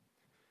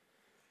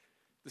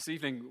This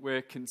evening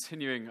we're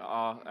continuing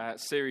our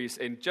series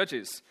in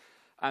Judges,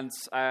 and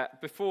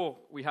before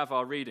we have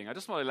our reading, I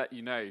just want to let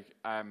you know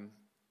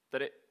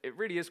that it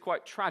really is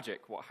quite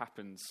tragic what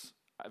happens,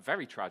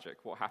 very tragic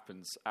what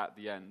happens at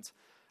the end.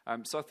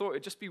 So I thought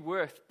it'd just be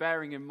worth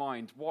bearing in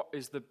mind what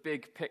is the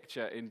big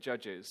picture in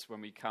Judges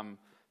when we come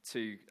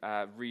to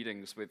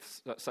readings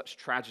with such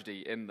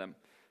tragedy in them.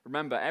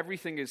 Remember,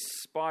 everything is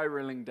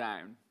spiraling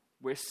down.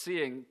 We're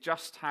seeing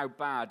just how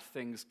bad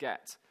things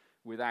get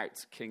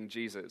without King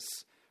Jesus.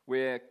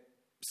 We're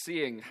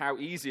seeing how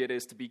easy it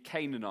is to be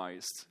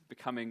Canaanized,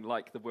 becoming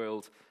like the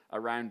world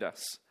around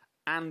us.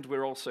 And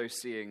we're also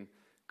seeing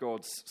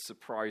God's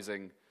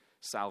surprising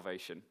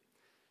salvation.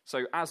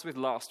 So as with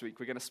last week,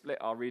 we're going to split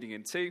our reading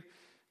in two.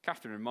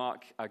 Catherine and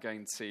Mark are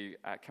going to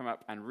come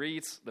up and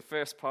read the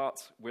first part.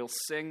 We'll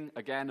sing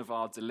again of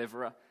our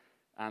deliverer,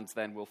 and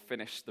then we'll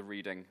finish the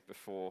reading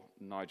before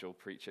Nigel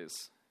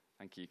preaches.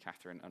 Thank you,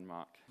 Catherine and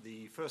Mark.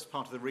 The first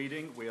part of the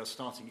reading, we are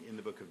starting in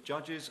the book of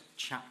Judges,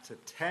 chapter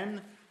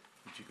 10,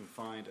 which you can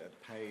find at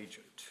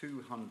page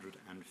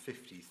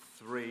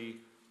 253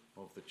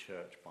 of the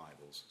church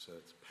Bibles. So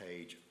it's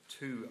page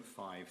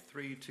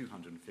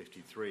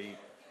 253,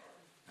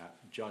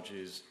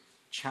 Judges,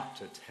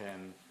 chapter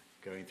 10,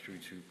 going through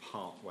to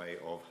part way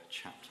of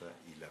chapter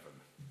 11.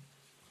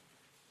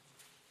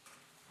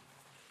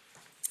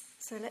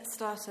 So let's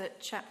start at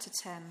chapter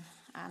 10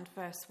 and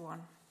verse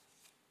 1.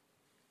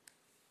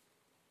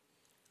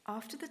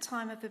 After the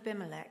time of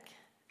Abimelech,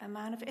 a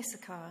man of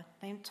Issachar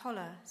named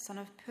Tola, son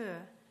of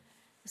Pur,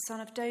 the son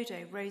of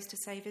Dodo, rose to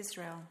save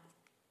Israel.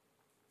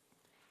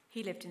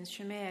 He lived in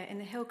Shamir in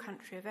the hill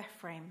country of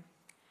Ephraim.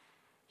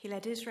 He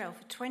led Israel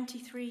for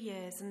 23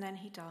 years, and then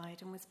he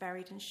died and was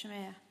buried in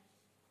Shamir.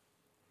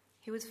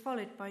 He was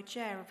followed by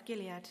Jair of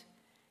Gilead,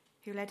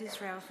 who led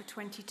Israel for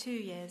 22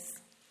 years.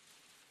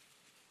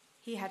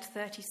 He had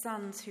 30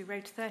 sons who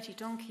rode 30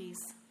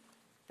 donkeys.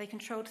 They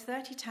controlled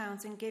 30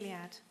 towns in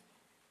Gilead,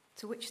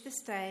 to which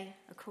this day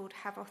are called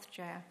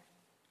Havoth-Jair.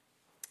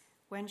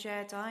 When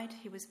Jair died,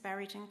 he was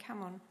buried in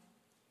Camon.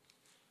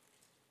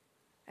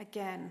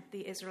 Again,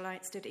 the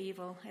Israelites did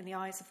evil in the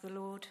eyes of the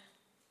Lord.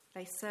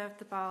 They served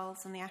the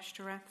Baals and the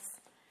Ashtoreths,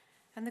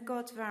 and the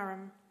gods of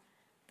Aram,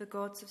 the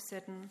gods of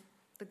Sidon,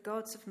 the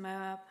gods of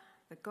Moab,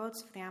 the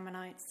gods of the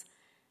Ammonites,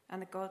 and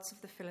the gods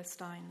of the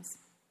Philistines.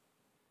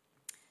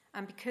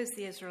 And because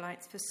the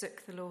Israelites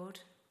forsook the Lord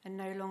and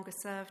no longer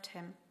served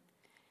him,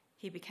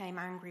 he became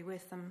angry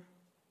with them.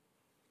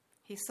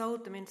 He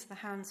sold them into the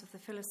hands of the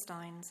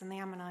Philistines and the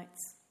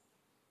Ammonites,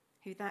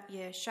 who that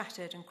year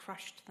shattered and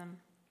crushed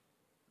them.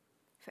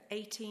 For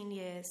 18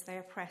 years they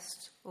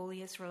oppressed all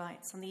the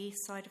Israelites on the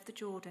east side of the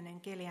Jordan in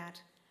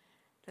Gilead,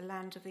 the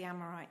land of the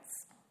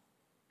Amorites.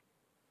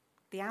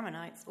 The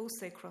Ammonites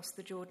also crossed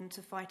the Jordan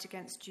to fight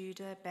against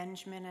Judah,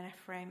 Benjamin, and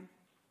Ephraim.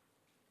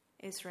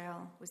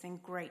 Israel was in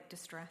great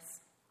distress.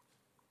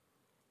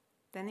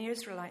 Then the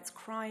Israelites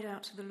cried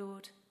out to the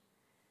Lord,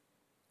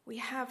 "We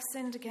have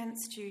sinned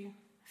against you,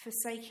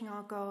 forsaking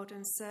our God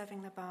and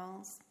serving the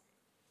Baals."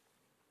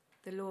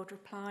 The Lord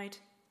replied,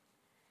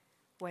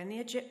 "When the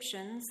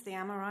Egyptians, the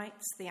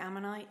Amorites, the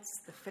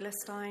Ammonites, the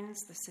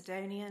Philistines, the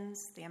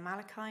Sidonians, the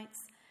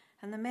Amalekites,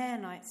 and the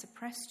Maonites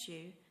oppressed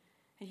you,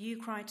 and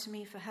you cried to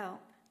me for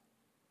help,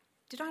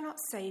 did I not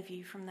save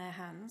you from their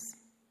hands?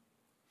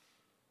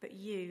 But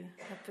you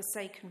have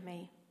forsaken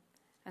me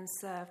and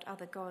served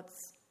other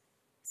gods,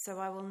 so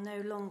I will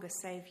no longer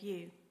save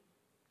you.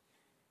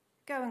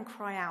 Go and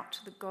cry out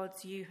to the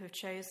gods you have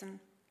chosen.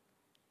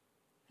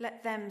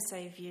 Let them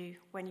save you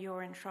when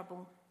you're in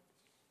trouble."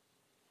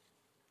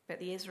 But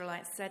the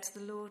Israelites said to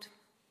the Lord,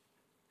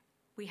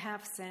 "We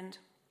have sinned.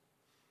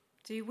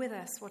 Do with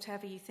us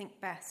whatever you think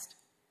best,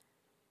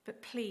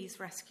 but please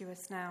rescue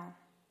us now."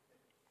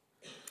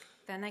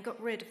 Then they got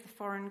rid of the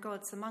foreign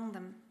gods among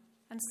them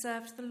and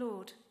served the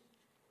Lord,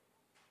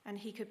 and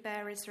he could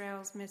bear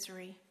Israel's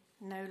misery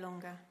no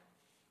longer.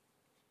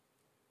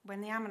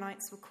 When the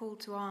Ammonites were called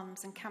to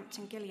arms and camped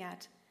in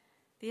Gilead,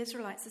 the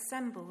Israelites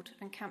assembled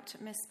and camped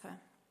at Mizpah.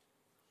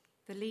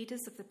 The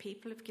leaders of the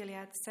people of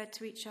Gilead said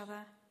to each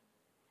other,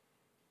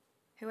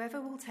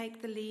 "Whoever will take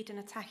the lead in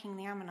attacking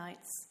the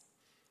Ammonites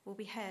will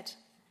be head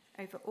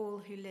over all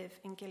who live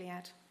in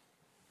Gilead."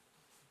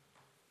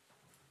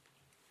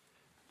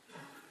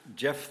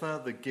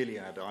 Jephthah the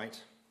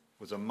Gileadite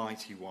was a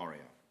mighty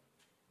warrior.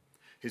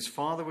 His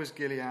father was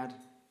Gilead,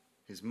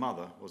 his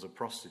mother was a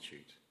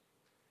prostitute.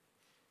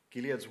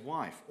 Gilead's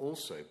wife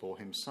also bore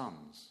him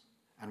sons,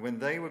 and when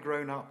they were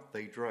grown up,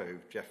 they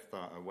drove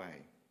Jephthah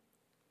away.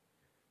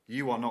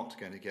 "You are not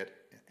going to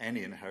get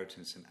any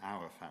inheritance in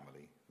our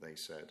family," they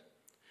said,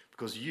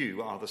 "because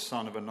you are the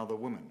son of another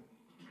woman."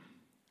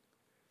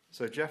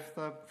 So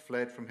Jephthah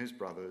fled from his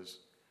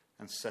brothers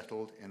and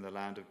settled in the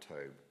land of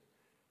Tob,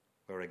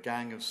 where a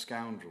gang of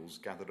scoundrels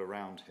gathered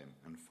around him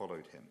and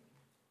followed him.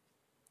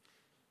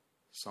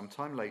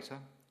 Sometime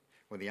later,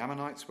 when the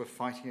Ammonites were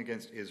fighting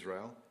against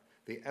Israel,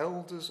 the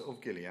elders of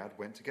Gilead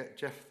went to get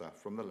Jephthah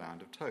from the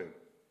land of Tob.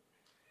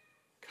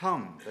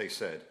 "Come," they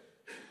said,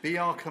 "be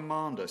our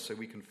commander so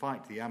we can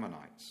fight the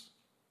Ammonites."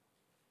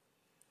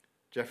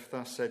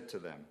 Jephthah said to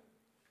them,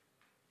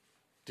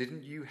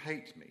 "Didn't you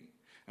hate me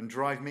and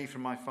drive me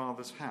from my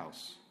father's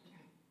house?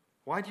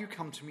 Why do you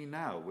come to me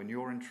now when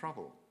you're in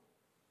trouble?"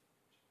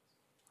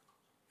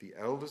 The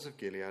elders of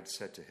Gilead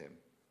said to him,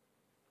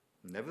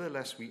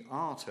 "Nevertheless, we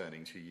are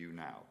turning to you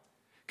now.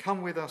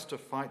 Come with us to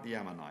fight the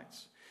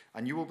Ammonites,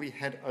 and you will be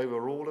head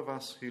over all of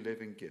us who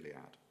live in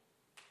Gilead."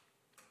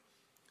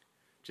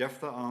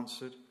 Jephthah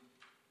answered,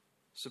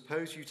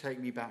 "Suppose you take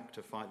me back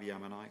to fight the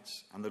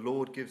Ammonites, and the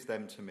Lord gives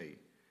them to me.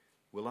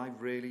 Will I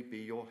really be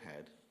your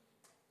head?"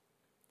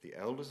 The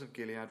elders of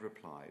Gilead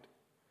replied,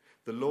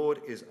 "The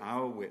Lord is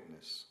our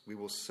witness. We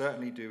will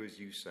certainly do as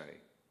you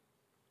say."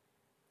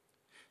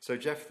 So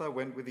Jephthah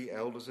went with the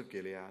elders of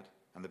Gilead,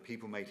 and the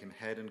people made him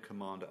head and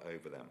commander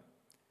over them.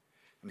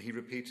 And he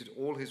repeated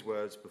all his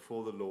words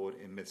before the Lord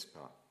in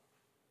Mizpah.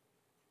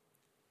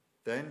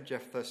 Then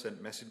Jephthah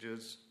sent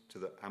messengers to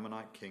the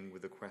Ammonite king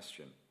with a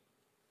question,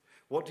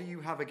 "What do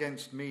you have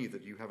against me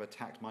that you have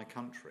attacked my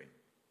country?"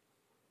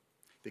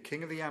 The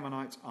king of the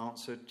Ammonites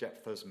answered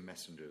Jephthah's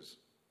messengers,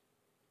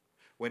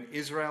 "When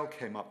Israel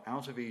came up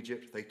out of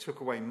Egypt, they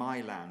took away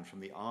my land from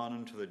the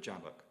Arnon to the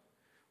Jabbok,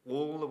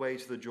 all the way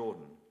to the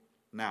Jordan.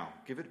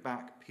 Now give it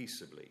back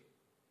peaceably."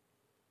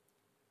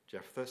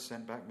 Jephthah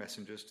sent back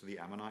messengers to the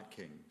Ammonite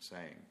king,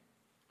 saying,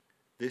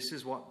 "This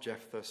is what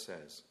Jephthah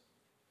says.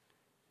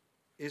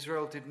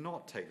 Israel did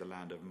not take the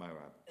land of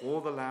Moab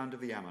or the land of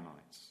the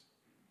Ammonites.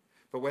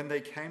 But when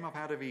they came up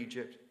out of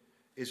Egypt,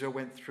 Israel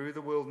went through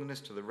the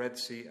wilderness to the Red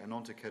Sea and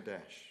on to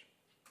Kadesh.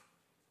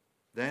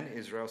 Then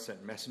Israel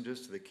sent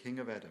messengers to the king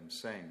of Edom,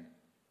 saying,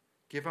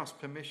 'Give us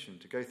permission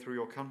to go through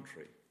your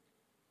country.'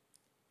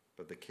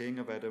 But the king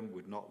of Edom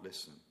would not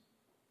listen.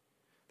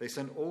 They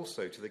sent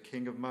also to the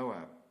king of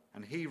Moab,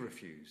 and he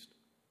refused.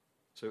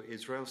 So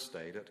Israel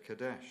stayed at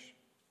Kadesh.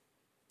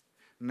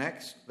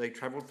 Next, they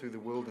traveled through the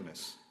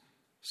wilderness,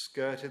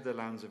 skirted the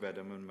lands of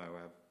Edom and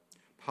Moab,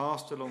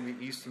 passed along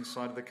the eastern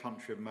side of the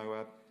country of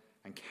Moab,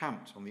 and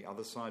camped on the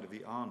other side of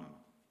the Arnon.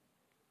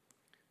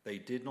 They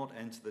did not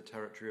enter the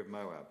territory of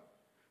Moab,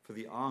 for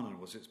the Arnon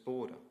was its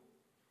border.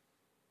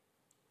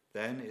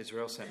 Then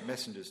Israel sent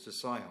messengers to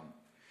Sihon,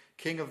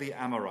 king of the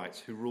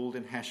Amorites, who ruled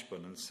in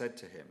Heshbon, and said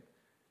to him,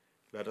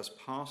 'Let us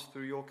pass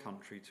through your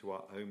country to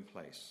our own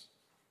place.'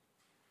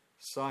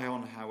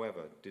 Sihon,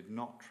 however, did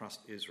not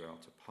trust Israel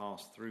to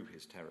pass through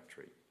his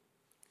territory.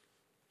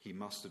 He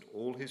mustered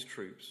all his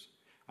troops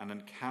and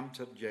encamped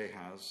at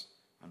Jahaz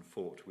and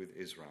fought with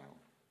Israel.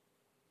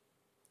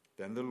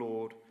 Then the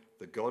Lord,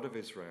 the God of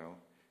Israel,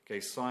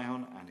 gave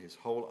Sihon and his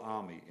whole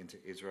army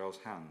into Israel's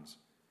hands,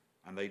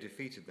 and they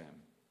defeated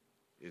them.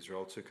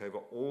 Israel took over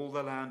all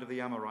the land of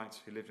the Amorites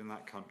who lived in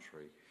that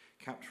country,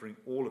 capturing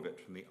all of it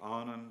from the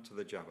Arnon to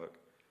the Jabbok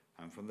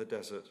and from the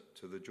desert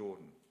to the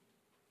Jordan.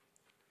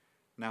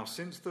 Now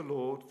since the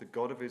Lord, the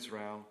God of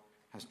Israel,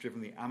 has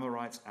driven the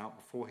Amorites out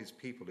before his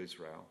people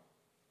Israel,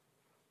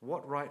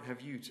 what right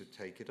have you to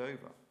take it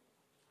over?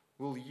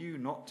 Will you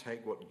not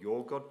take what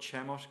your god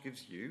Chemosh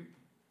gives you?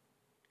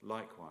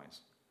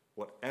 Likewise,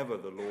 whatever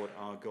the Lord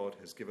our God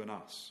has given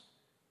us,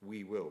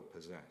 we will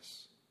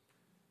possess.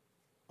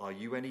 Are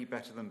you any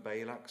better than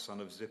Balak, son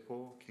of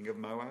Zippor, king of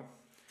Moab?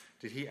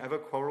 Did he ever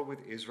quarrel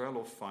with Israel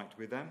or fight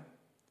with them?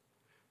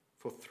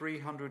 For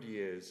 300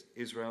 years,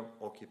 Israel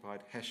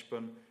occupied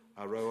Heshbon,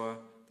 Aroer,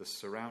 the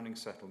surrounding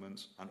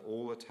settlements, and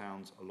all the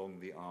towns along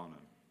the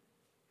Arnon.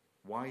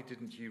 Why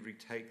didn't you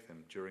retake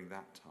them during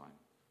that time?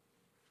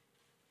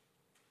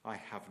 I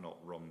have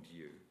not wronged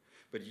you,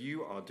 but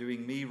you are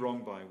doing me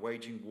wrong by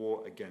waging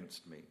war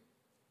against me.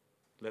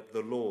 Let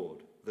the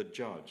Lord, the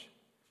judge,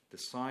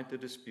 decide the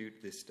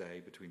dispute this day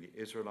between the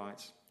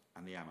Israelites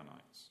and the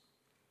Ammonites."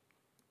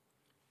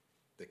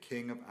 The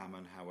king of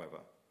Ammon,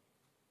 however,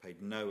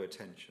 paid no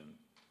attention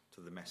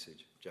to the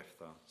message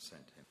Jephthah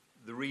sent him.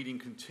 The reading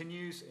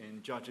continues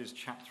in Judges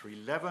chapter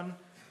 11,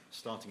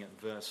 starting at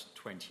verse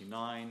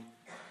 29,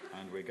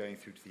 and we're going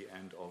through to the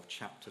end of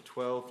chapter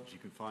 12, which you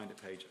can find at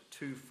page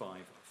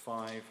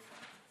 255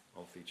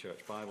 of the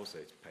Church Bible. So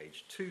it's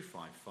page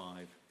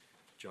 255,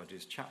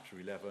 Judges chapter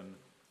 11,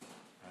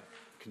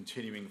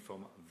 continuing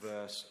from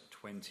verse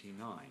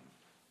 29.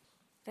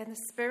 Then the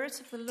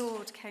Spirit of the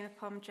Lord came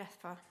upon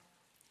Jephthah.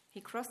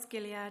 He crossed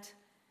Gilead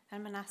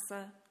and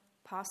Manasseh,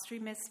 passed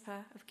through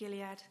Mizpah of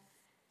Gilead,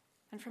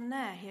 and from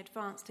there he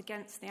advanced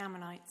against the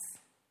Ammonites.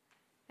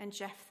 And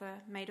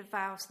Jephthah made a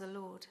vow to the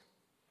Lord,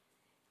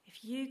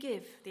 "If you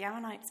give the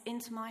Ammonites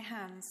into my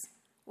hands,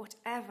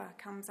 whatever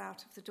comes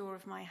out of the door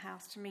of my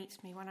house to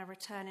meet me when I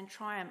return in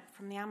triumph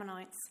from the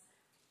Ammonites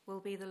will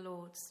be the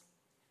Lord's.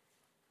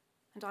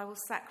 And I will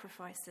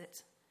sacrifice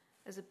it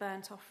as a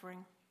burnt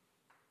offering."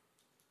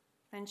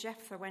 Then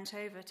Jephthah went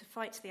over to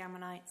fight the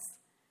Ammonites,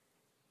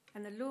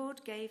 and the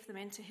Lord gave them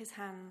into his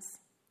hands.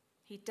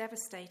 He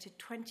devastated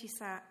 20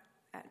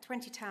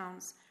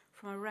 towns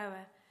from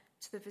Aroer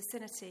to the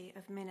vicinity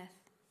of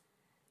Minnith,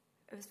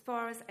 as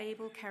far as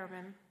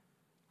Abel-Keramim.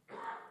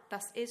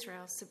 Thus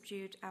Israel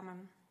subdued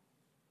Ammon.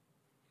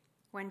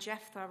 When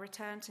Jephthah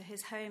returned to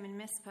his home in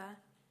Mizpah,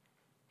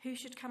 who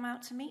should come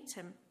out to meet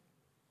him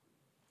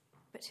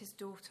but his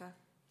daughter?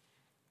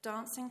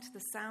 dancing to the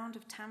sound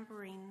of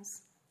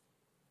tambourines.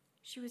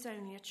 She was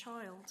only a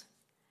child.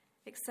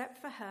 Except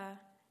for her,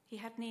 he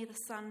had neither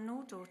son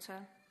nor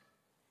daughter.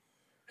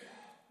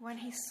 When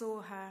he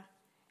saw her,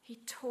 he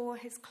tore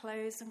his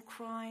clothes and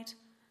cried,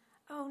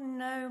 "Oh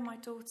no, my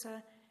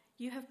daughter,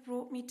 you have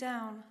brought me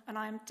down, and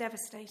I am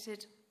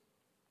devastated.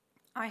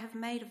 I have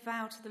made a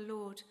vow to the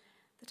Lord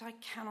that I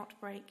cannot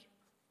break."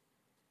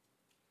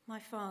 "My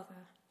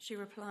father," she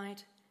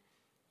replied,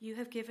 "you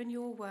have given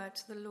your word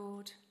to the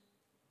Lord.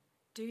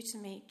 Do to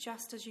me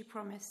just as you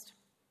promised.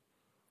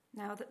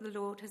 Now that the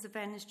Lord has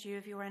avenged you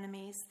of your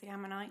enemies, the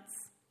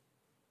Ammonites.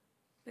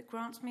 But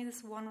grant me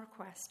this one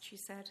request," she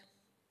said.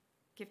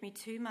 "Give me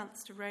 2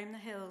 months to roam the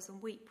hills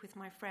and weep with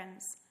my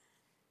friends,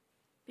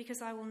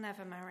 because I will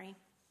never marry."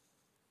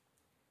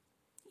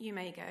 "You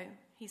may go,"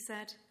 he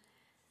said,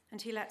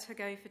 and he let her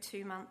go for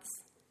 2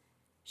 months.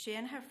 She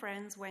and her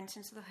friends went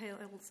into the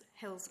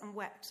hills and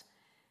wept,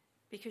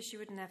 because she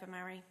would never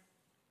marry.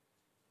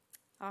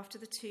 After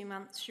the 2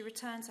 months, she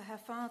returned to her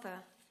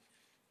father,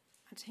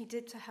 and he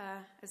did to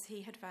her as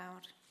he had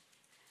vowed,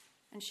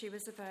 and she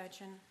was a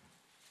virgin.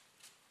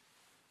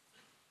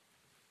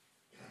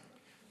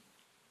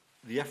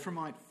 The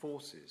Ephraimite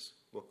forces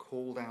were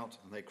called out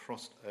and they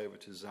crossed over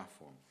to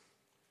Zaphon.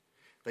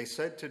 They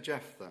said to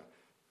Jephthah,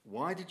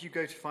 "Why did you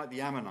go to fight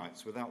the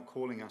Ammonites without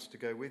calling us to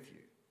go with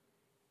you?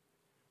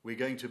 We're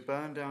going to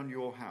burn down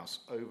your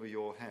house over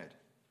your head."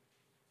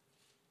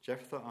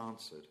 Jephthah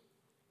answered,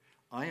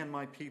 "I and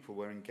my people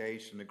were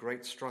engaged in a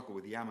great struggle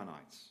with the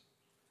Ammonites,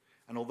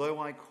 and although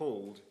I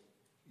called,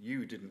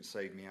 you didn't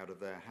save me out of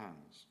their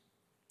hands.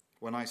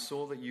 When I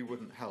saw that you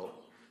wouldn't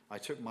help, I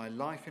took my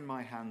life in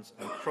my hands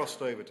and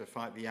crossed over to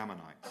fight the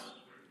Ammonites,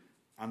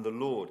 and the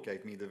Lord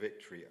gave me the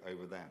victory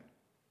over them.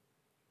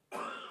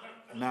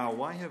 Now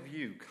why have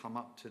you come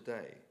up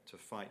today to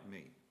fight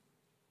me?"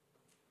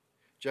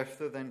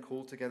 Jephthah then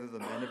called together the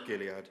men of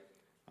Gilead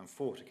and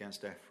fought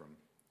against Ephraim.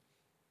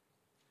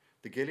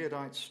 The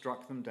Gileadites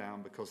struck them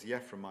down because the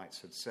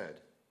Ephraimites had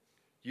said,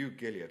 "You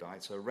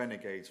Gileadites are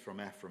renegades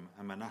from Ephraim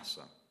and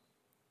Manasseh."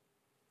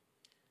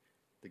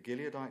 The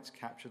Gileadites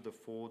captured the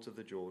fords of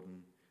the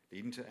Jordan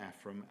leading to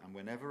Ephraim, and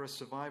whenever a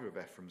survivor of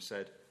Ephraim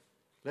said,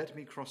 "Let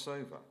me cross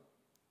over,"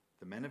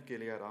 the men of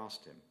Gilead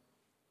asked him,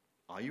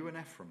 "Are you an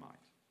Ephraimite?"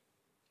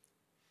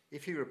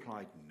 If he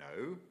replied,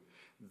 "No,"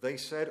 they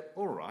said,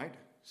 "All right,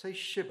 say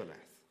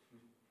Shibboleth."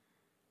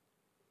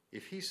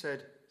 If he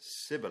said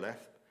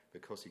Sibboleth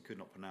because he could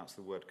not pronounce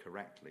the word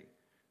correctly,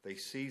 they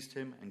seized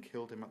him and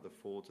killed him at the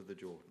fords of the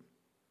Jordan.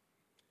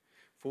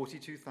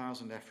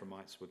 42,000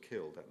 Ephraimites were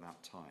killed at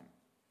that time.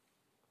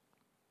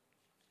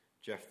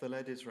 Jephthah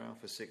led Israel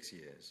for 6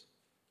 years.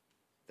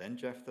 Then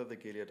Jephthah the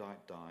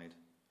Gileadite died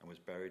and was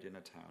buried in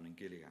a town in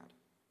Gilead.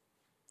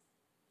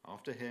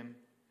 After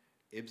him,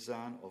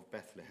 Ibzan of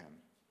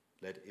Bethlehem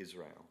led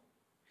Israel.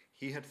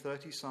 He had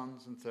 30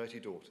 sons and 30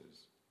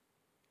 daughters.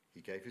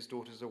 He gave his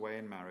daughters away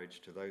in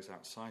marriage to those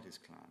outside his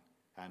clan,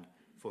 and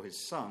for his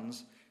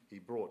sons he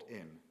brought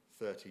in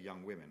 30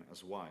 young women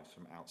as wives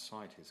from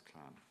outside his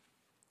clan.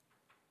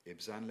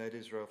 Ibzan led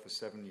Israel for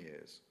 7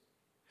 years.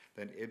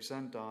 Then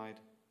Ibzan died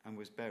and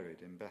was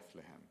buried in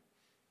Bethlehem.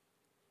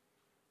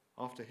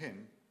 After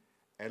him,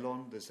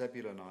 Elon the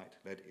Zebulunite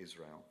led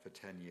Israel for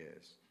 10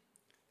 years.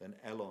 Then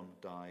Elon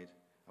died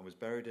and was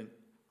buried in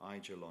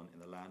Aijalon in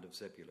the land of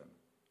Zebulun.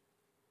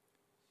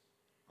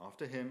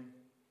 After him,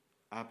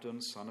 Abdon,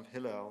 son of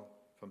Hillel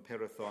from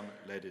Pirathon,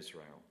 led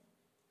Israel.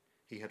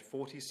 He had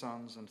 40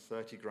 sons and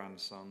 30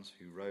 grandsons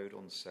who rode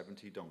on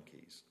 70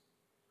 donkeys.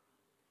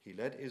 He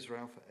led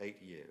Israel for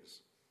 8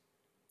 years.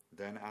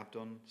 Then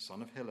Abdon,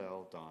 son of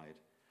Hillel, died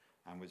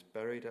and was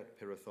buried at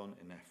Pirathon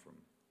in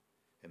Ephraim,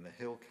 in the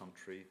hill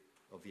country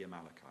of the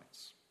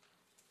Amalekites.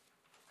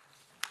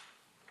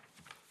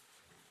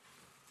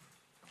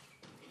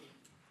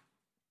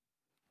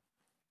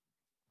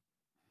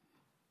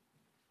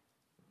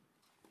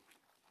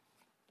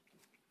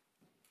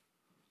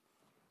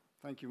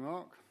 Thank you,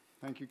 Mark.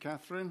 Thank you,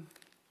 Catherine.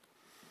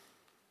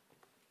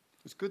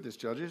 It's good, this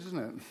Judges, isn't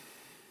it?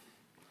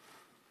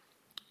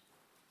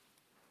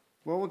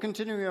 Well, we're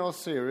continuing our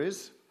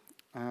series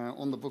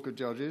on the book of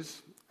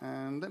Judges,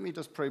 and let me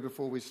just pray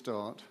before we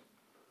start.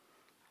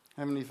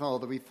 Heavenly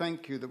Father, we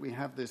thank you that we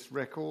have this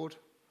record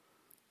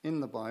in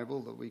the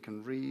Bible that we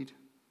can read,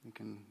 we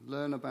can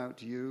learn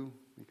about you,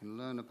 we can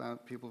learn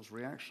about people's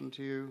reaction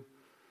to you,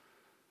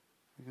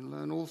 we can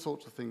learn all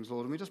sorts of things,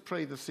 Lord. And we just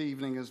pray this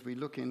evening as we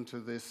look into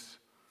this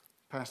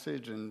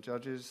passage in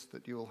Judges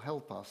that you'll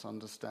help us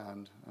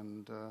understand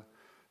and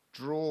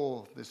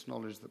draw this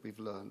knowledge that we've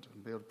learned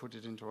and be able to put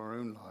it into our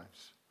own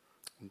lives.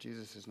 In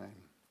Jesus'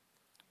 name,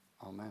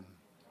 amen.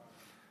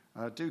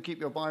 Do keep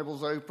your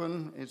Bibles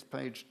open. It's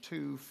page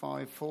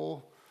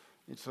 254.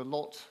 It's a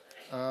lot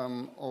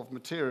of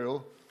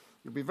material.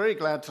 You'll be very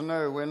glad to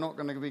know we're not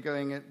going to be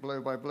going it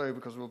blow by blow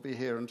because we'll be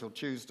here until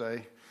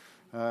Tuesday.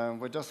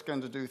 We're just going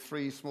to do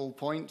 3 small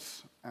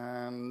points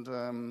and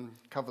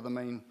cover the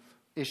main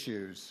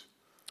issues.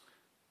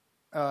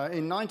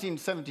 In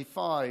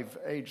 1975,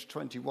 aged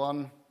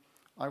 21,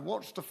 I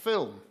watched a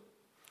film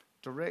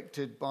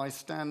directed by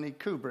Stanley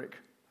Kubrick,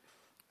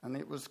 and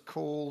it was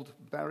called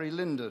Barry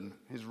Lyndon,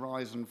 His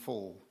Rise and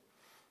Fall.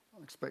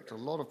 I expect a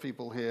lot of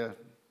people here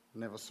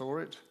never saw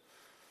it,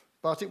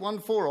 but it won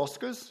 4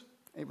 Oscars.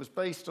 It was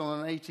based on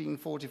an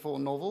 1844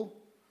 novel.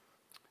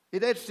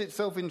 It etched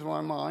itself into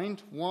my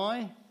mind.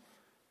 Why?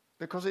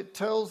 Because it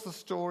tells the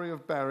story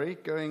of Barry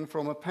going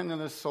from a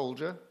penniless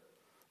soldier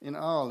in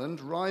Ireland,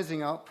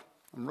 rising up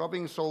and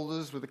rubbing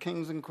shoulders with the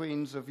kings and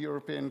queens of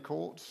European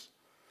courts,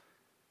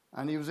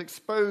 and he was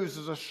exposed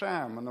as a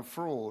sham and a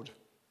fraud.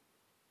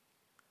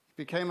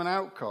 He became an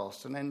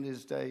outcast and ended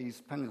his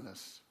days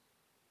penniless.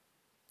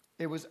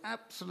 It was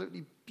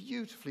absolutely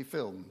beautifully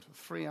filmed,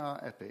 a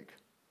 3-hour epic,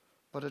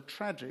 but a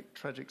tragic,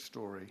 tragic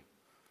story.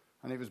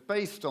 And it was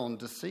based on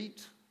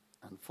deceit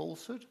and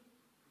falsehood.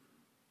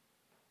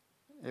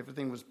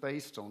 Everything was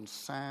based on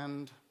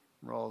sand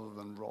rather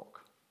than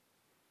rock.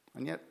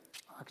 And yet,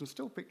 I can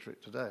still picture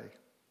it today.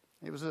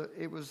 It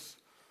was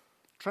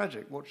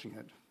tragic watching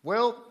it.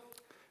 Well,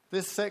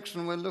 this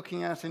section we're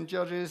looking at in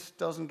Judges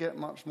doesn't get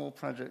much more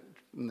tragic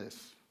than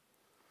this.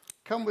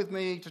 Come with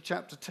me to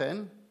chapter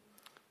 10,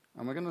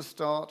 and we're going to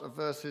start at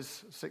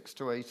verses 6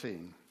 to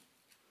 18.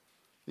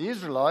 The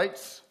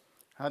Israelites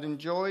had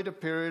enjoyed a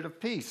period of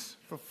peace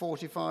for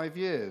 45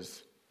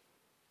 years.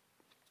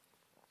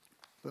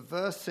 But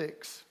verse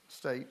 6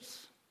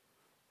 states,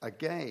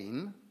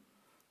 "Again,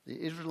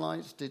 the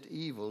Israelites did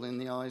evil in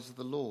the eyes of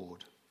the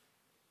Lord."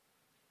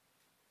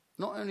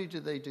 Not only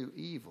did they do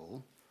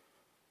evil,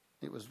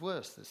 it was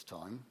worse this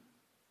time,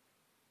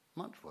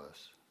 much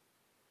worse.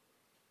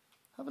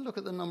 Have a look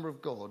at the number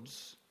of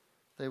gods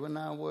they were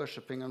now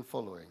worshipping and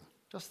following.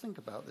 Just think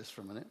about this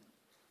for a minute.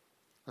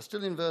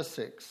 Still in verse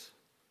 6,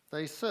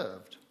 they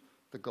served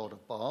the god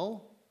of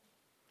Baal,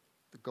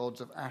 the gods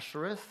of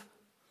Ashereth,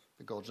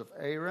 the gods of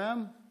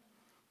Aram,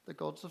 the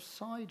gods of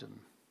Sidon,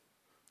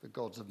 the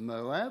gods of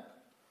Moab,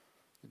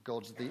 the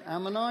gods of the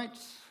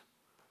Ammonites,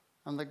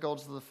 and the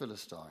gods of the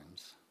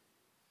Philistines.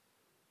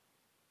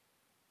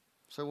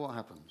 So what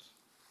happens?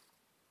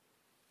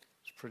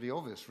 It's pretty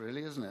obvious,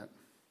 really, isn't it?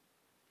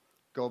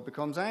 God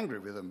becomes angry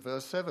with them.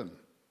 Verse 7.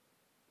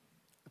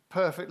 A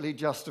perfectly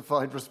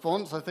justified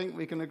response, I think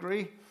we can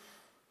agree.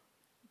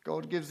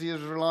 God gives the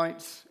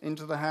Israelites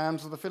into the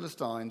hands of the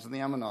Philistines and the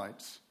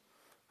Ammonites,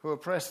 who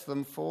oppressed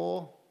them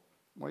for,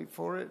 wait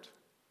for it,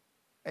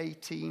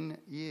 18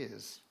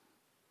 years.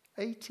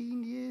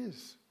 18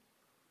 years.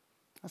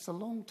 That's a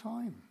long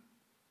time.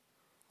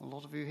 A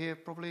lot of you here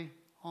probably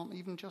aren't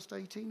even just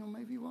 18, or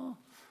maybe you are.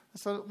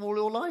 That's all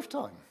your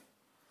lifetime.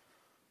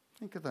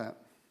 Think of that.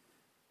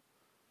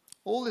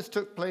 All this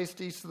took place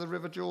east of the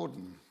River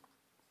Jordan.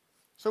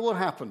 So what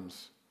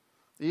happens?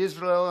 The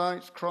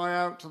Israelites cry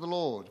out to the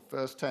Lord,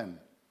 verse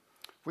 10.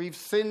 "We've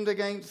sinned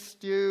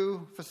against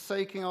you,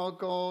 forsaking our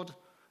God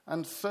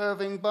and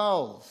serving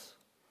Baals."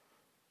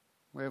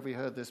 Where have we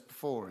heard this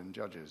before in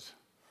Judges?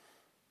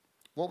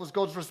 What was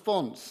God's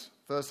response?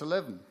 Verse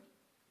 11.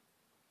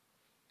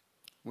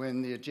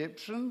 "When the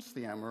Egyptians,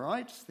 the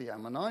Amorites, the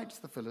Ammonites,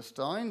 the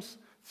Philistines,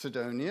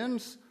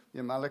 Sidonians, the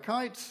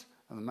Amalekites,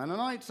 and the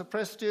Mennonites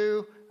oppressed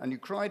you, and you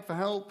cried for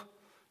help,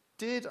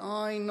 did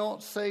I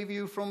not save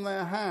you from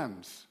their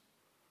hands?"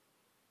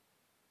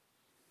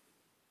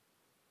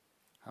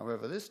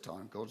 However, this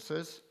time, God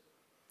says,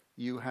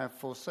 "You have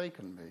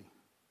forsaken me."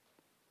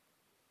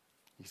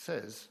 He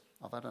says,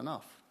 "I've had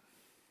enough."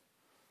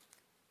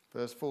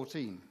 Verse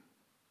 14.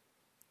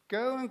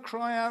 "Go and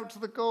cry out to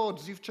the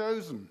gods you've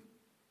chosen.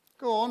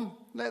 Go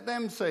on, let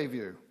them save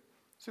you.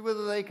 See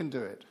whether they can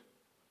do it."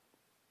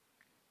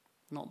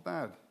 Not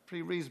bad.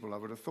 Pretty reasonable, I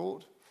would have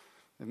thought.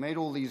 They've made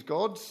all these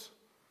gods.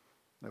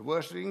 They're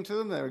worshipping to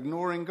them. They're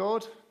ignoring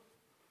God.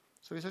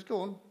 So he says,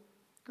 go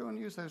and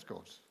use those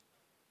gods.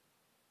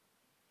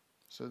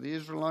 So the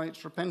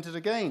Israelites repented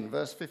again,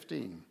 verse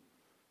 15.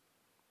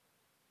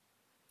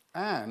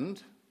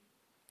 And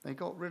they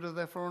got rid of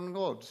their foreign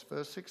gods,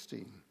 verse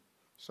 16.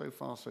 So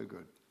far, so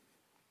good.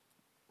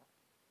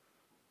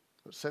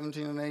 But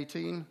 17 and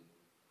 18,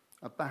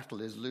 a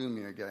battle is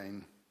looming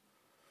again.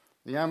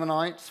 The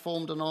Ammonites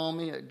formed an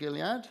army at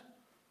Gilead.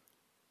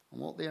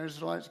 And what the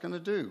Israelites going to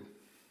do?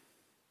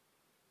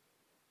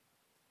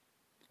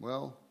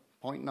 Well,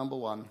 point number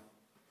 1,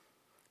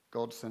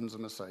 God sends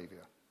them a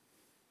saviour.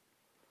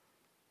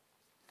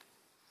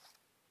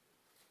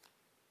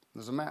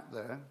 There's a map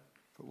there,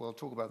 but we'll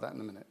talk about that in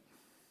a minute.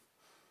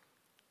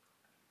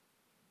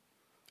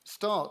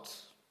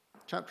 Starts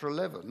chapter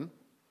 11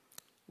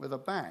 with a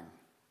bang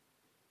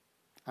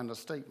and a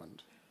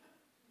statement.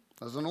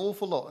 There's an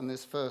awful lot in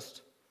this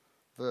first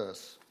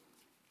verse.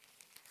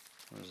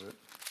 Where is it?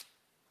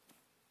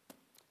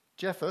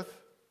 Jephthah,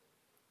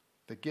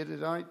 the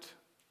Gileadite,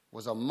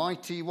 was a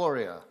mighty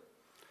warrior.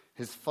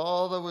 His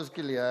father was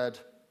Gilead.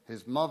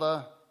 His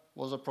mother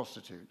was a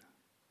prostitute.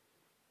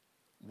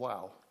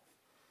 Wow.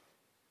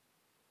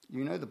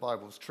 You know the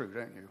Bible's true,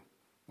 don't you?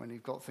 When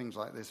you've got things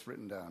like this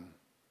written down.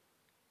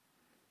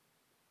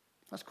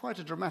 That's quite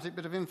a dramatic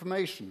bit of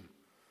information.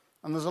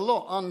 And there's a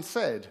lot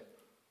unsaid.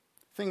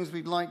 Things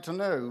we'd like to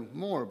know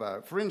more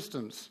about. For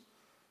instance,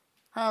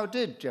 how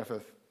did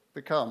Jephthah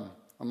become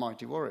a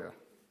mighty warrior?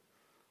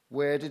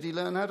 Where did he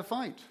learn how to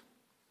fight?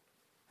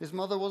 His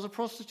mother was a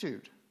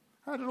prostitute.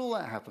 How did all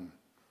that happen?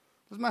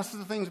 There's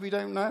masses of things we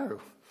don't know.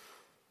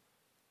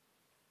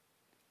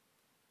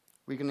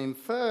 We can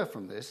infer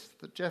from this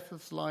that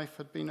Jephthah's life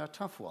had been a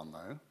tough one,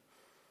 though.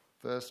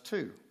 Verse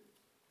 2,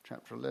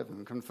 chapter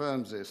 11,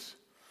 confirms this.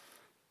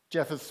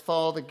 Jephthah's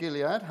father,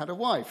 Gilead, had a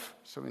wife.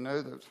 So we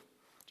know that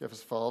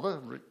Jephthah's father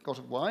got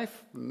a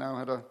wife and now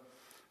had a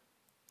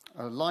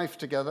life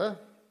together,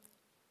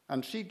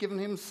 and she'd given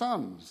him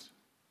sons.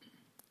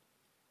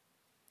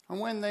 And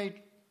when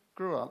they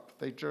grew up,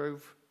 they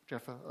drove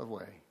Jephthah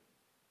away.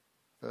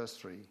 Verse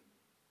 3,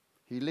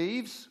 he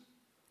leaves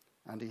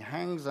and he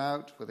hangs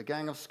out with a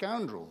gang of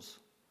scoundrels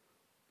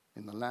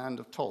in the land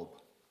of Tob.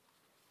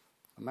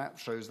 The map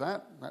shows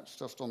that. That's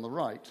just on the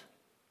right.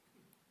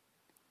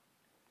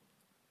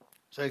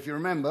 So if you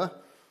remember,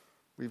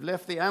 we've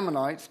left the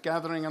Ammonites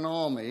gathering an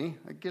army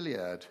at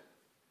Gilead.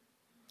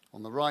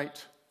 On the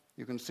right,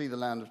 you can see the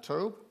land of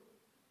Tob.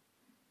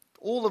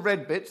 All the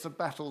red bits are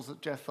battles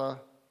that Jephthah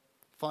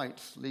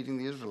fights leading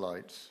the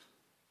Israelites.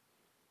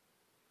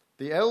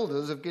 The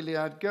elders of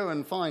Gilead go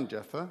and find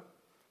Jephthah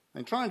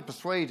and try and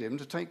persuade him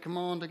to take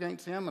command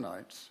against the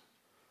Ammonites.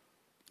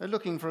 They're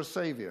looking for a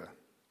saviour.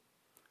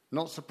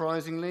 Not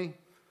surprisingly,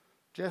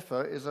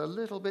 Jephthah is a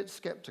little bit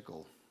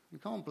sceptical. You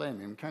can't blame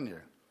him, can you?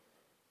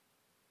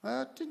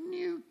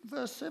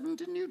 Verse 7,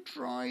 didn't you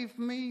drive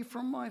me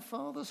from my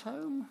father's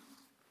home?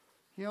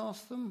 He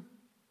asked them.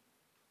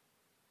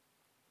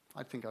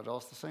 I think I'd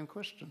ask the same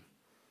question.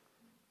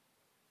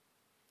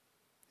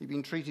 He'd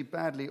been treated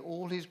badly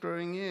all his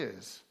growing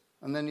years,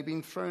 and then he'd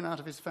been thrown out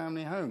of his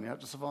family home. He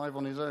had to survive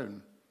on his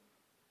own.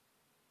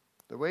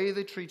 The way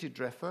they treated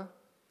Jephthah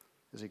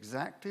is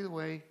exactly the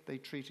way they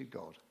treated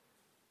God.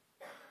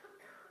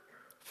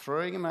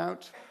 Throwing him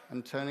out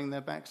and turning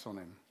their backs on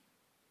him.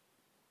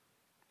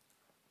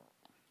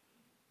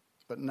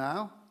 But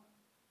now,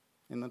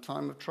 in the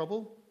time of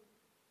trouble,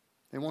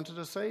 they wanted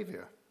a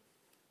saviour.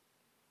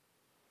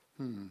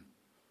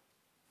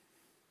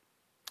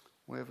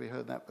 Where have we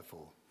heard that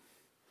before?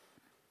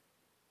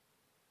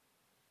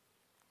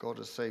 God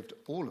has saved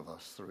all of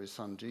us through his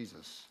son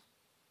Jesus.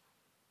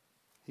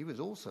 He was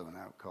also an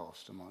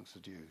outcast amongst the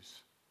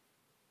Jews.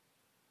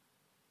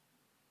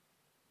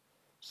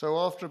 So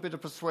after a bit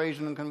of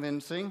persuasion and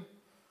convincing,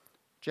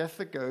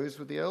 Jephthah goes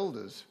with the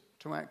elders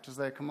to act as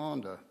their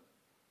commander.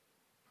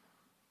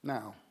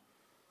 Now,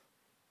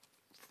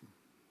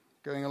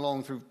 going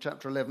along through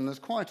chapter 11, there's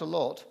quite a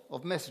lot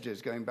of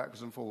messages going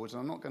backwards and forwards,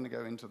 and I'm not going to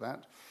go into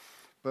that,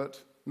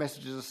 but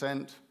messages are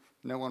sent,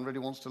 no one really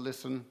wants to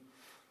listen.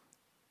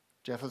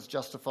 Jephthah's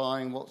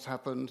justifying what's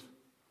happened,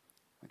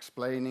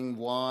 explaining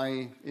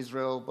why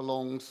Israel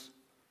belongs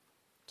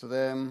to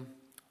them,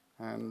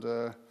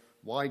 and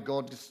why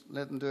God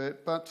let them do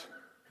it, but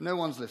no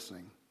one's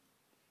listening.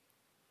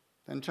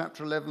 Then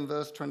chapter 11,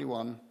 verse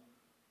 21,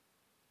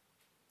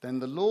 then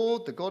the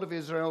Lord, the God of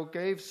Israel,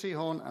 gave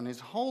Sihon and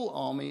his whole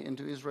army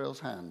into Israel's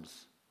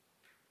hands.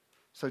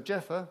 So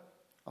Jephthah,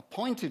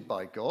 appointed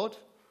by God,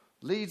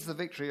 leads the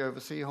victory over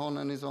Sihon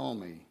and his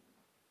army,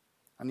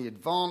 and he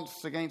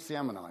advanced against the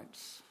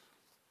Ammonites.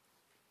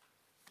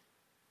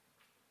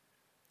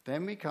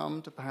 Then we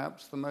come to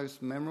perhaps the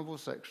most memorable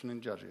section in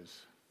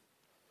Judges,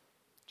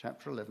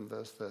 chapter 11,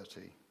 verse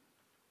 30.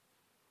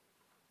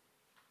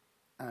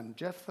 And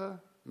Jephthah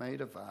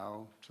made a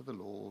vow to the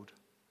Lord.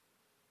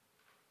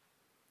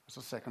 That's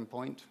the second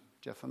point.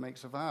 Jephthah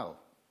makes a vow.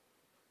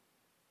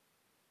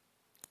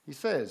 He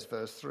says,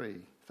 verse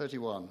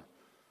 31,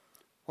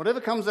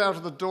 whatever comes out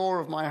of the door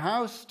of my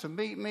house to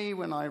meet me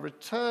when I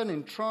return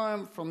in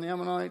triumph from the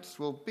Ammonites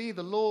will be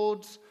the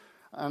Lord's,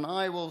 and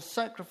I will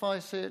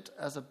sacrifice it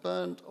as a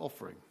burnt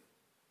offering.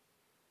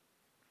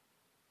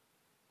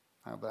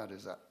 How bad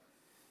is that?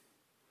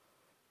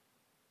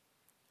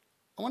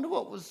 I wonder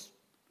what was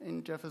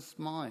in Jephthah's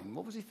mind.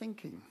 What was he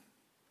thinking?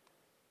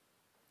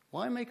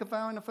 Why make a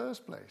vow in the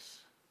first place?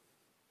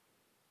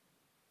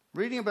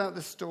 Reading about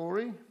this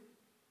story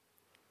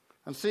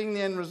and seeing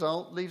the end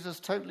result leaves us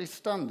totally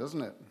stunned,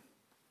 doesn't it?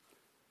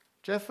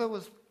 Jephthah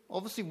was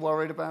obviously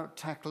worried about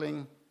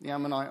tackling the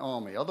Ammonite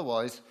army.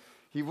 Otherwise,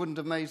 he wouldn't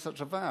have made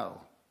such a vow.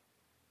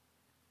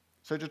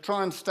 So to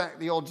try and stack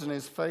the odds in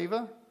his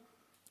favour,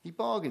 he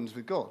bargains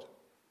with God.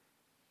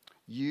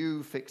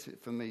 You fix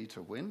it for me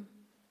to win.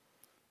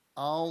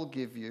 I'll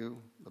give you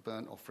the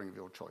burnt offering of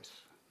your choice.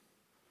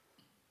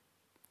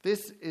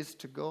 This is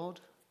to God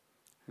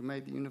who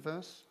made the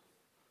universe.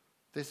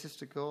 This is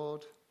to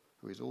God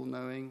who is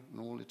all-knowing and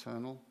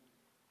all-eternal.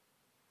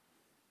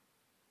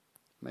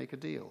 Make a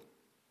deal.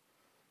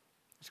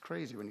 It's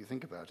crazy when you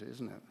think about it,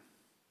 isn't it?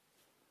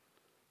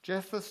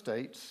 Jephthah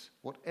states,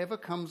 whatever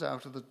comes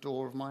out of the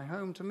door of my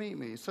home to meet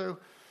me. So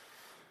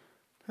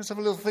let's have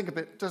a little think a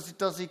bit.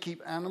 Does he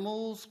keep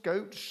animals,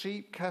 goats,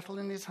 sheep, cattle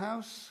in his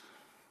house?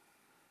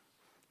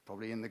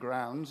 Probably in the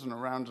grounds and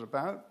around and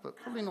about, but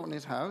probably not in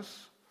his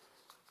house.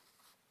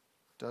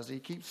 Does he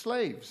keep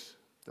slaves?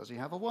 Does he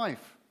have a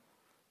wife?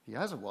 He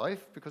has a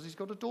wife because he's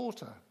got a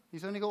daughter.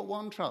 He's only got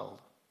one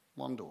child,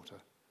 one daughter.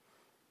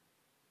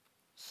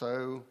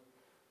 So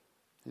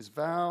his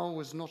vow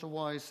was not a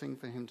wise thing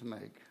for him to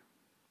make.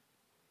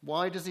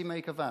 Why does he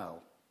make a vow?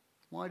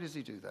 Why does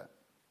he do that?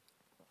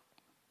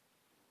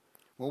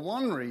 Well,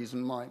 one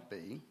reason might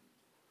be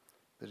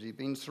that he'd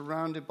been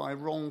surrounded by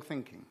wrong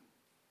thinking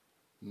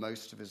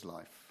most of his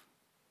life.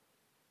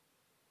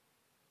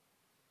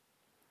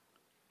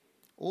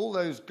 All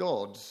those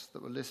gods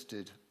that were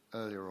listed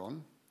earlier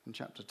on in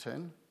chapter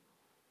 10,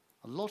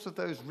 a lot of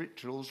those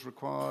rituals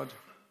required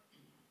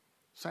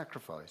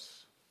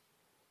sacrifice.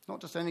 Not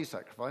just any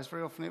sacrifice,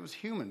 very often it was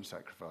human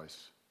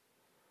sacrifice.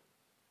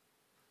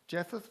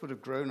 Jephthah would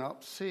have grown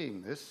up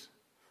seeing this,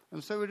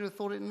 and so would have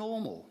thought it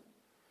normal.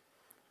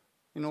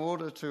 In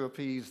order to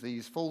appease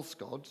these false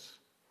gods,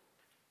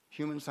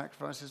 human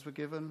sacrifices were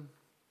given,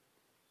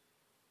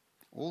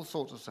 all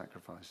sorts of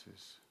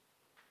sacrifices.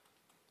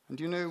 And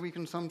you know, we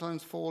can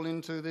sometimes fall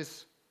into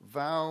this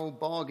vow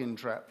bargain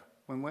trap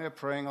when we're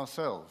praying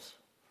ourselves.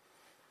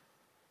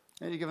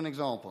 Let me give an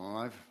example,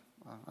 and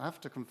I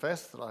have to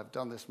confess that I've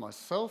done this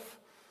myself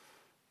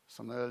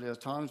some earlier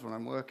times when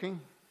I'm working.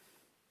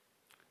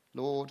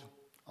 Lord,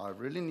 I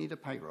really need a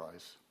pay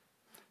rise.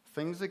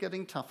 Things are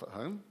getting tough at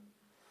home.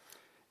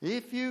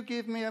 If you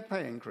give me a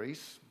pay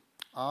increase,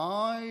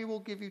 I will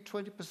give you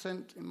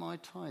 20% in my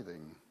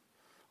tithing.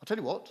 I'll tell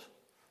you what,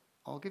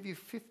 I'll give you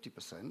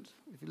 50%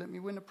 if you let me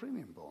win a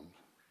premium bond.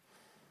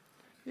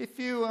 If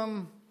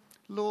you,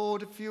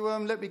 Lord, if you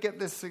let me get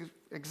this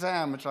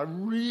exam, which I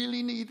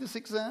really need this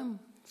exam,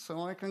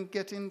 so I can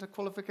get into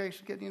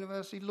qualification, get to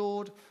university,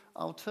 Lord,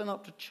 I'll turn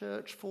up to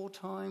church 4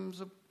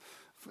 times,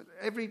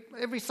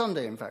 every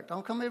Sunday, in fact.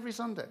 I'll come every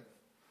Sunday.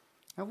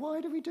 Now,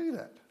 why do we do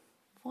that?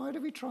 Why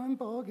do we try and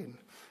bargain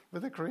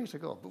with the Creator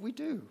God? But we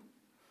do.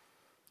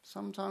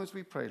 Sometimes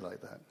we pray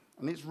like that,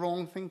 and it's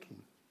wrong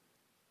thinking.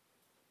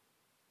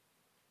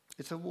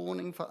 It's a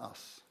warning for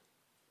us.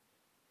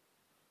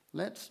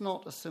 Let's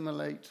not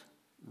assimilate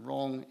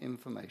wrong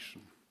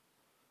information.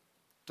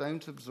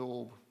 Don't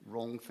absorb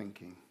wrong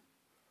thinking.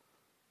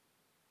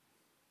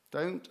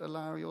 Don't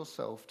allow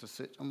yourself to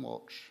sit and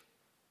watch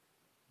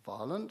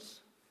violence,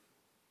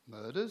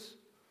 murders,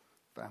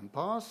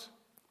 vampires,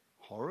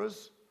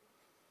 horrors,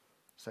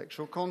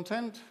 sexual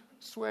content,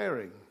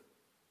 swearing,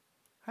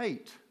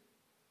 hate,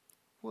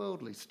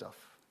 worldly stuff.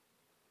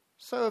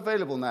 So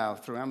available now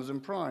through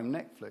Amazon Prime,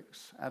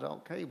 Netflix,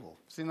 adult cable.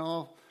 It's in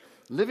our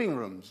living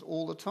rooms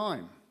all the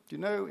time. Do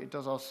you know it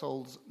does our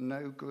souls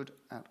no good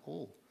at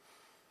all?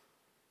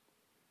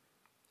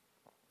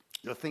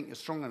 You think you're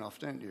strong enough,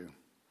 don't you?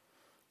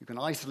 You can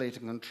isolate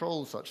and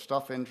control such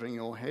stuff entering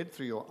your head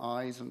through your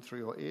eyes and through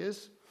your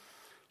ears.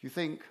 You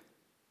think,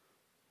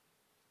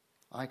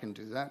 I can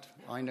do that.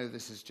 I know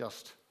this is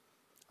just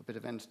a bit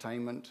of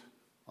entertainment.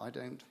 I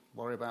don't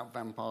worry about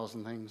vampires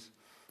and things.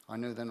 I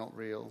know they're not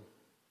real.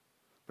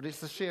 But it's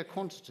the sheer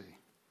quantity.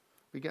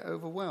 We get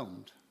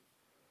overwhelmed.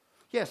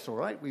 Yes, all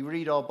right, we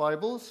read our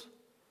Bibles.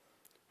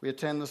 We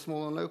attend the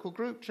small and local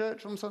group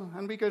church on Sunday,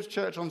 and we go to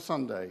church on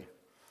Sunday.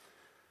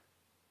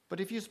 But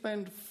if you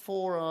spend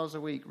 4 hours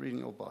a week reading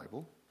your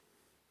Bible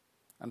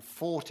and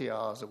 40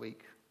 hours a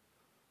week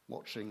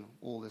watching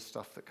all this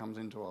stuff that comes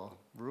into our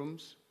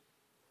rooms,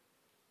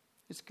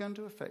 it's going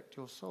to affect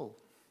your soul.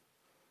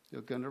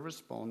 You're going to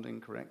respond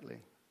incorrectly.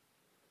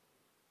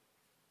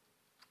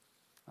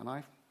 And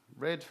I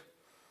read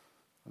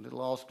a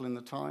little article in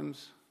the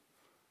Times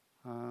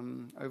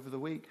over the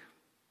week.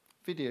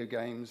 Video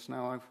games.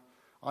 Now,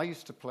 I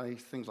used to play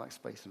things like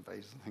Space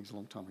Invaders and things a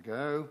long time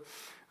ago,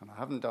 and I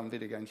haven't done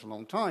video games for a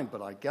long time,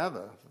 but I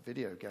gather the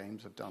video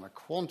games have done a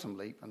quantum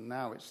leap, and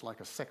now it's like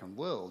a second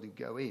world. You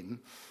go in,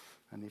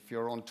 and if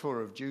you're on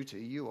tour of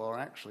duty, you are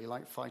actually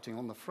like fighting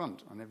on the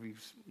front, and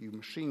you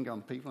machine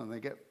gun people, and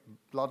they get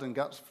blood and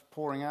guts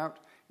pouring out.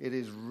 It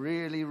is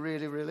really,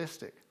 really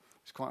realistic.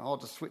 It's quite hard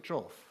to switch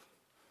off.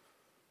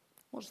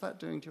 What's that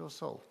doing to your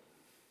soul?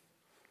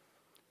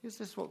 Is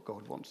this what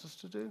God wants us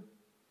to do?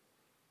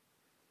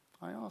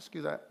 I ask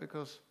you that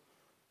because,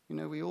 you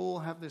know, we all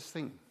have this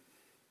thing.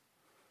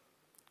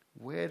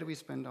 Where do we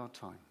spend our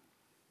time?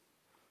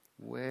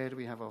 Where do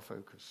we have our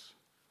focus?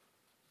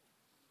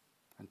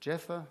 And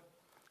Jephthah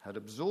had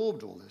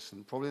absorbed all this,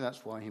 and probably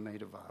that's why he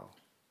made a vow.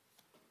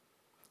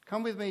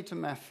 Come with me to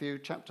Matthew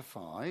chapter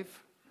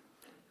 5,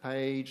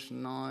 page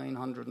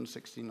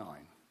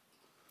 969.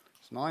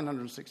 It's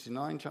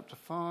 969, chapter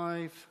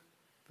 5,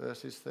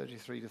 verses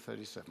 33 to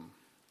 37.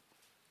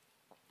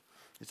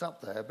 It's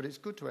up there, but it's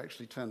good to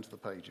actually turn to the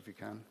page if you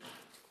can.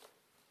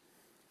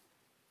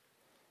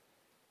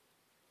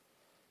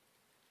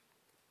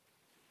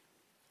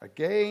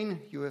 Again,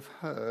 you have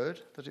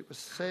heard that it was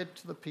said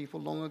to the people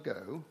long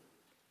ago,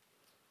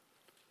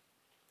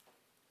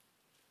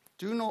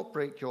 do not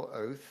break your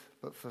oath,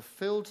 but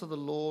fulfill to the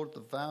Lord the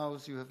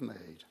vows you have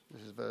made.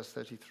 This is verse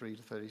 33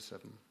 to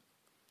 37.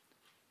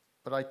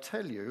 But I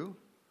tell you,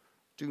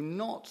 do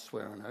not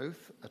swear an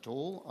oath at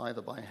all,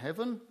 either by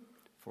heaven,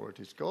 for it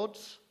is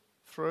God's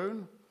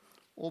throne,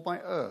 or by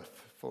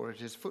earth, for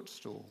it is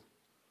footstool,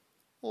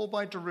 or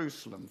by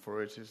Jerusalem,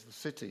 for it is the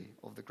city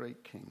of the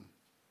great king.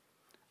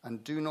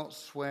 And do not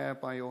swear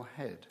by your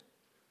head,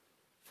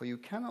 for you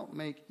cannot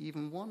make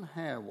even one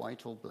hair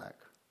white or black.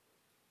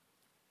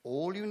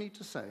 All you need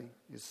to say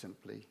is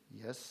simply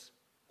yes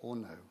or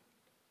no.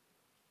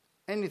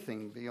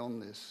 Anything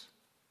beyond this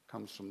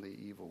comes from the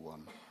evil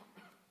one.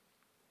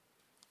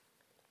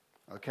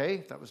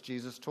 Okay, that was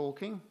Jesus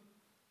talking.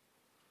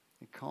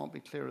 It can't be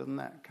clearer than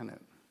that, can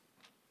it?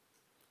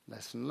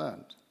 Lesson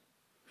learned.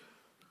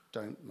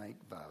 Don't make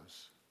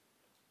vows.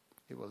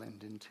 It will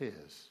end in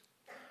tears.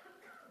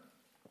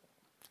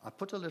 I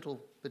put a little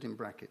bit in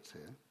brackets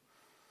here.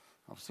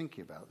 I was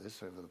thinking about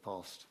this over the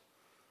past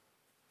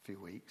few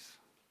weeks.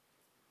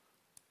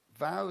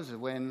 Vows are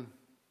when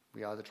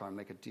we either try and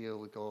make a deal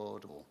with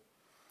God, or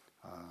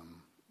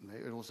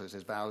it also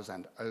says vows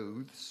and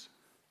oaths.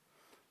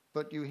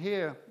 But you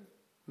hear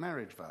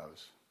marriage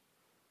vows.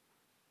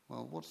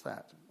 Well, what's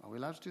that? Are we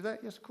allowed to do that?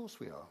 Yes, of course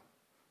we are.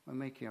 We're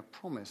making a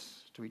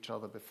promise to each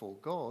other before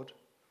God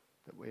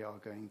that we are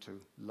going to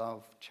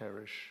love,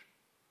 cherish,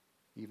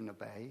 even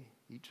obey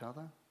each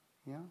other.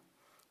 Yeah?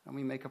 And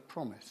we make a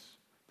promise.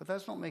 But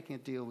that's not making a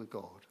deal with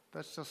God.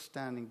 That's just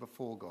standing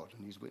before God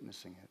and he's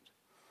witnessing it.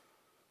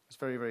 It's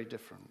very, very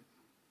different.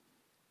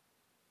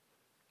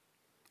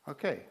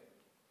 Okay.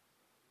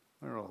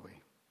 Where are we?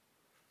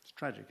 It's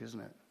tragic, isn't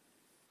it?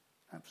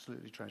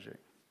 Absolutely tragic.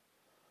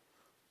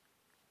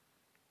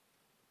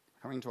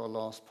 Coming to our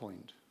last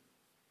point.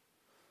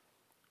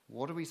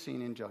 What have we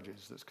seen in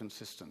Judges that's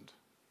consistent?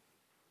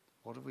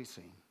 What have we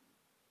seen?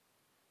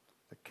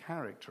 The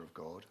character of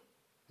God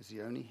is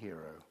the only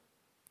hero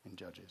in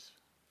Judges.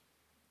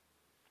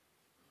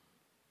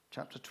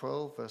 Chapter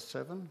 12, verse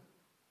 7.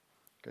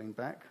 Going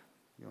back,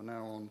 you're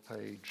now on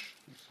page,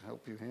 let's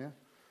help you here,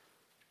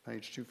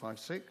 page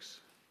 256.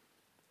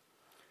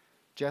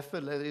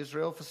 Jephthah led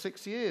Israel for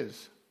 6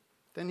 years.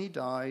 Then he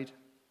died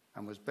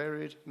and was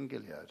buried in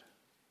Gilead.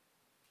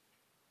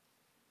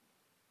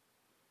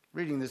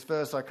 Reading this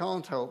verse, I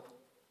can't help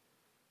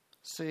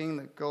seeing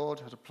that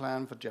God had a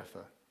plan for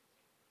Jephthah.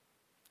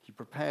 He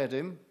prepared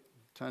him,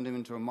 turned him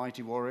into a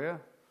mighty warrior.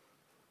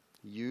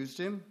 He used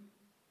him.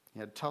 He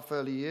had tough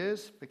early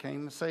years,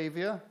 became the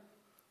savior.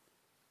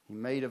 He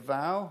made a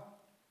vow,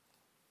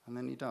 and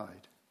then he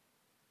died.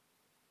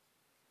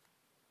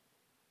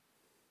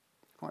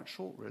 Quite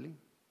short, really,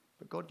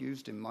 but God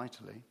used him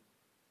mightily.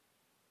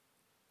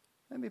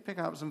 Let me pick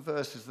out some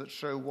verses that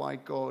show why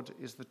God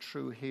is the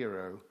true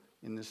hero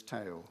in this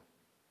tale.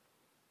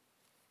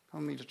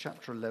 Come with me to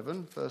chapter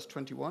 11, verse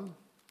 21.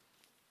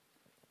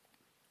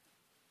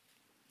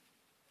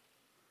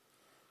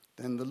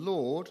 Then the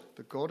Lord,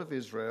 the God of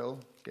Israel,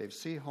 gave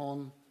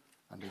Sihon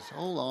and his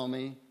whole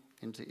army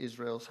into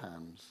Israel's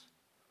hands.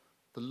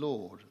 The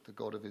Lord, the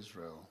God of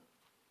Israel.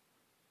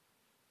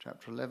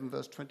 Chapter 11,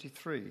 verse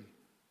 23.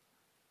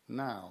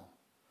 Now,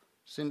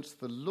 since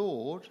the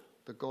Lord,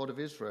 the God of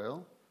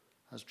Israel,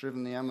 has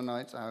driven the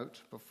Ammonites out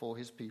before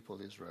his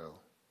people Israel.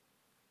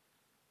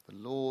 The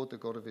Lord, the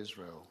God of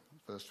Israel.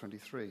 Verse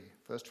 23.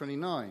 Verse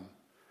 29.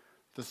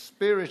 The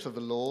Spirit of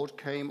the Lord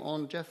came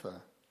on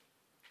Jephthah.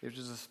 It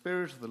was the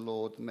Spirit of the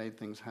Lord that made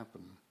things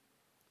happen.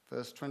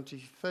 Verse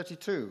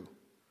 32.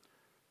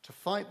 To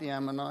fight the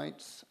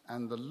Ammonites,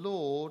 and the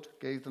Lord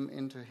gave them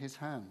into his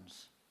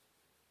hands.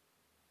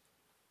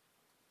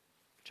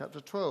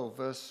 Chapter 12,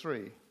 verse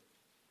 3.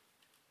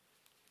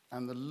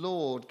 And the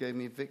Lord gave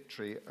me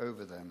victory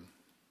over them.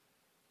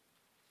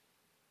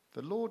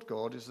 The Lord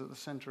God is at the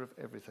center of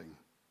everything.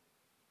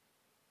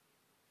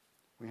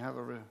 We have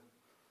a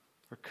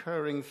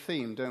recurring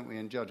theme, don't we,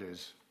 in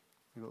Judges?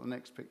 We've got the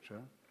next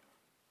picture.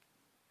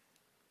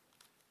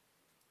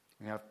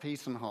 We have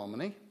peace and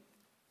harmony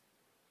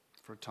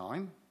for a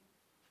time.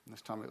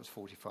 This time it was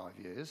 45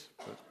 years,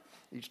 but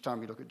each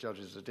time you look at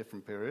Judges is a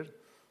different period.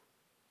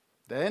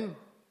 Then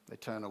they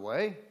turn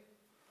away,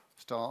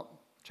 start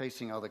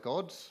chasing other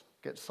gods,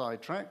 get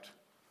sidetracked,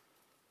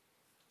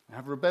 and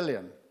have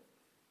rebellion.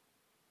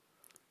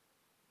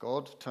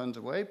 God turns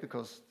away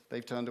because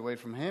they've turned away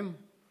from him.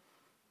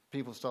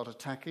 People start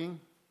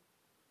attacking.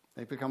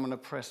 They become an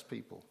oppressed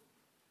people.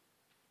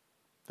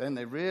 Then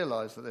they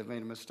realize that they've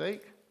made a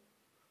mistake.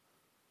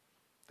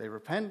 They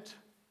repent.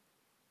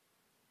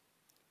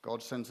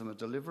 God sends them a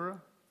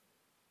deliverer.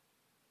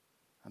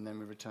 And then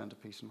we return to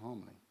peace and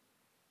harmony.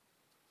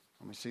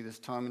 And we see this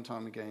time and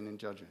time again in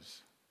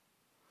Judges.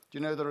 Do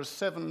you know there are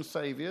 7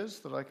 saviors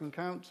that I can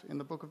count in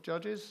the book of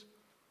Judges?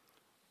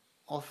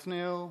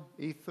 Othniel,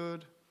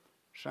 Ehud,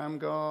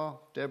 Shamgar,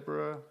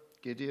 Deborah,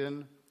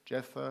 Gideon,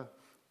 Jephthah,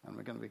 and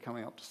we're going to be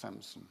coming up to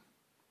Samson.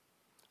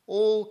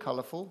 All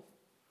colourful,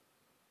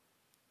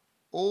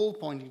 all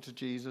pointing to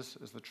Jesus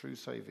as the true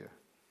saviour.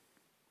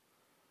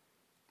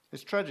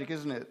 It's tragic,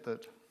 isn't it,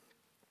 that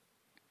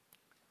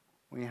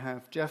we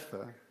have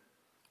Jephthah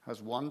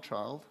has one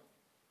child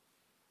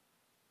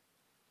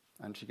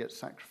and she gets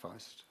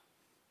sacrificed.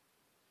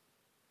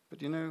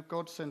 But you know,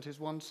 God sent his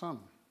one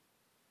son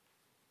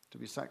to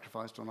be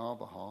sacrificed on our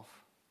behalf,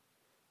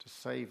 to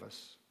save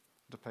us,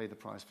 to pay the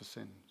price for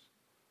sins.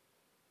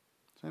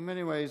 So in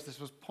many ways,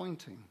 this was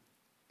pointing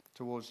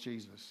towards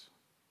Jesus,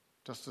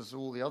 just as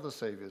all the other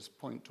saviors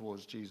point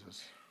towards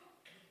Jesus.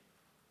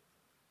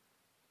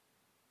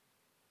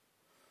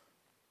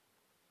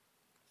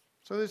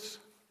 So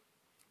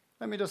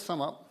let me just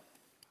sum up.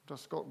 I've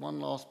just got one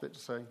last bit to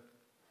say.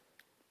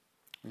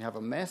 We have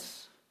a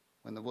mess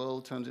when the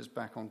world turns its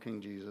back on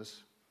King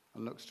Jesus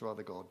and looks to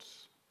other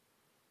gods.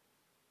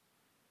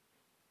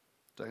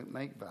 Don't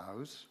make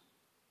vows.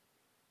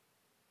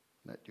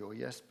 Let your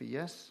yes be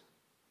yes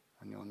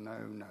and your no,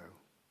 no.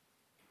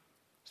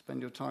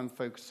 Spend your time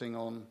focusing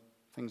on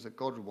things that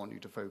God would want you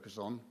to focus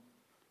on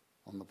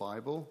the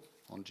Bible,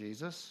 on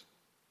Jesus.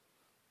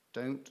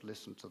 Don't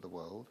listen to the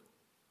world.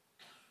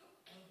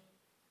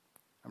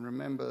 And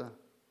remember,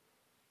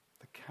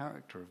 the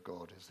character of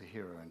God is the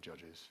hero in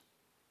Judges.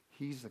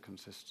 He's the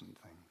consistent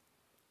thing.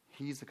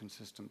 He's the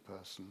consistent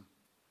person.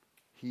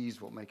 He's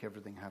what makes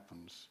everything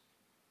happen.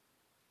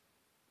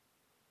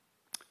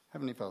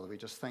 Heavenly Father, we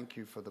just thank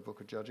you for the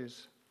book of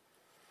Judges.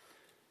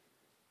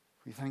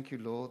 We thank you,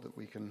 Lord, that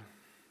we can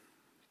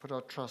put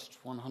our trust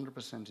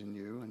 100% in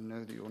you and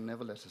know that you'll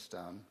never let us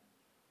down.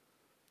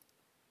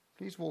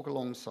 Please walk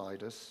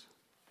alongside us.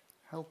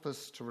 Help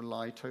us to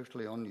rely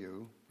totally on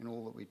you in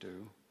all that we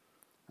do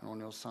and on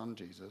your Son,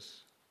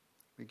 Jesus.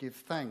 We give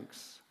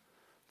thanks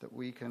that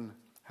we can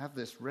have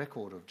this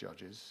record of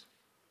Judges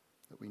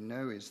that we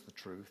know is the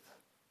truth.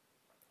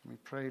 And we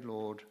pray,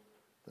 Lord,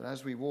 that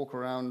as we walk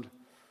around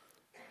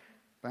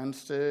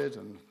Banstead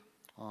and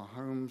our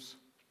homes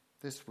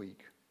this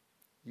week,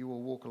 you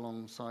will walk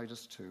alongside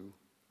us too,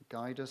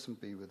 guide us and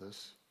be with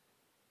us,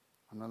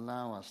 and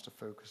allow us to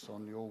focus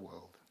on your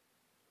world,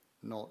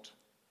 not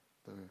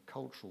the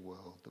cultural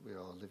world that we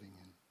are living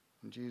in.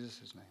 In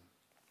Jesus' name,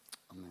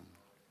 amen.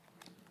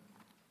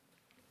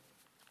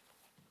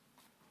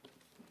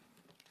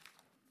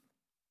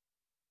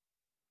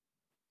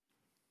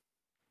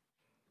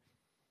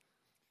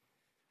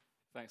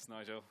 Thanks,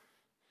 Nigel.